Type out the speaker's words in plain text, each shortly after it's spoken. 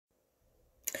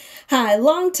Hi,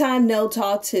 long time no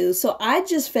talk to. So I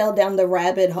just fell down the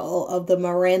rabbit hole of the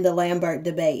Miranda Lambert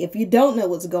debate. If you don't know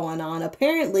what's going on,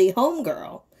 apparently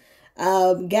Homegirl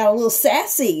got a little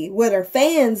sassy with her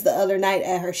fans the other night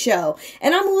at her show.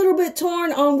 And I'm a little bit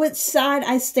torn on which side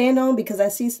I stand on because I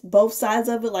see both sides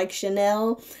of it, like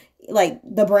Chanel, like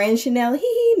the brand Chanel,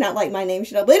 not like my name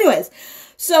Chanel. But anyways,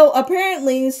 so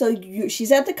apparently,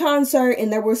 she's at the concert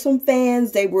and there were some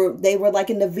fans. They were like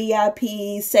in the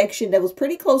VIP section that was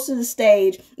pretty close to the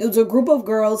stage. It was a group of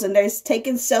girls and they're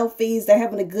taking selfies. They're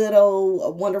having a good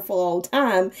old, wonderful old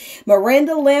time.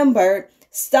 Miranda Lambert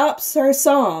stops her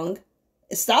song,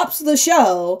 stops the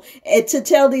show to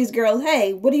tell these girls,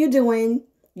 hey, what are you doing?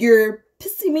 You're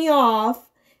pissing me off.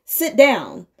 Sit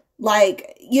down.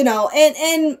 Like, you know,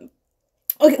 and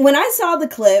okay, when I saw the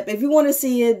clip, if you want to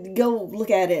see it, go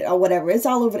look at it or whatever. It's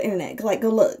all over the internet. Like, go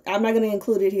look. I'm not going to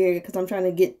include it here because I'm trying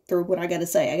to get through what I got to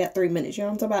say. I got 3 minutes. You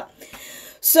know what I'm talking about?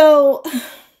 So,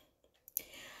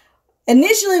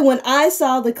 initially, when I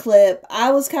saw the clip,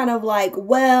 I was kind of like,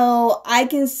 well, I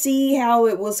can see how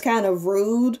it was kind of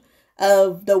rude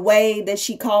of the way that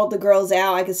she called the girls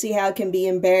out. I can see how it can be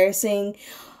embarrassing.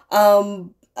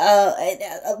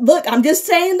 Look, I'm just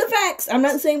saying the facts. I'm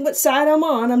not saying what side I'm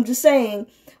on. I'm just saying.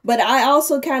 But I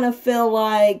also kind of feel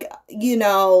like, you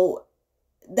know,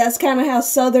 that's kind of how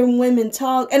Southern women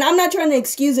talk. And I'm not trying to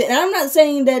excuse it. And I'm not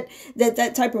saying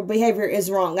that type of behavior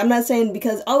is wrong. I'm not saying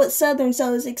because, oh, it's Southern,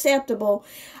 so it's acceptable.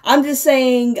 I'm just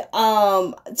saying,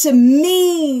 to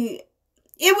me,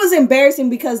 it was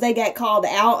embarrassing because they got called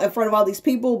out in front of all these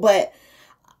people. But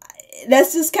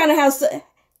that's just kind of how...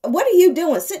 What are you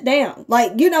doing? Sit down.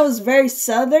 Like, you know, it's very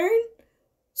Southern.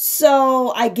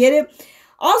 So I get it.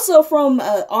 Also, from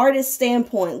an artist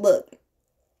standpoint, look,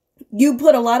 you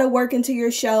put a lot of work into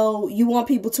your show. You want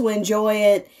people to enjoy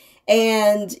it.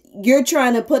 And you're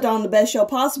trying to put on the best show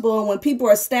possible. And when people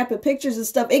are snapping pictures and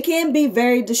stuff, it can be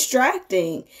very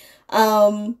distracting.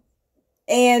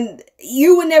 And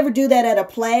you would never do that at a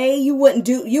play. You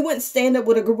wouldn't stand up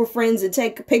with a group of friends and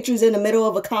take pictures in the middle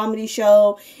of a comedy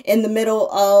show, in the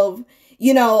middle of,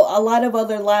 you know, a lot of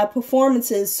other live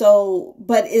performances. So,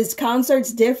 but is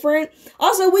concerts different?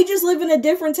 Also, we just live in a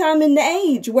different time in the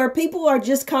age where people are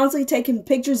just constantly taking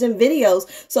pictures and videos.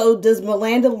 So does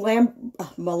Miranda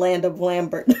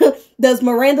Lambert, does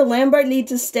Miranda Lambert need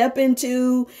to step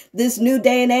into this new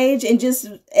day and age and just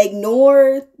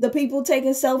ignore the people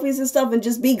taking selfies and stuff and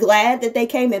just be glad that they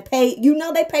came and paid? You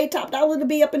know, they paid top dollar to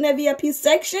be up in that VIP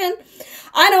section.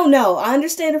 I don't know. I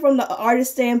understand it from the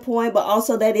artist standpoint, but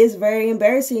also that is very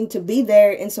embarrassing to be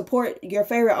there and support your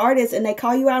favorite artist and they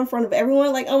call you out in front of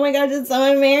everyone like, oh my gosh, it's so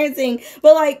embarrassing.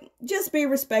 But like, just be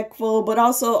respectful, but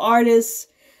also artists,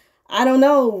 I don't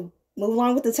know, move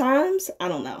along with the times. I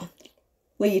don't know.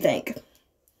 What do you think?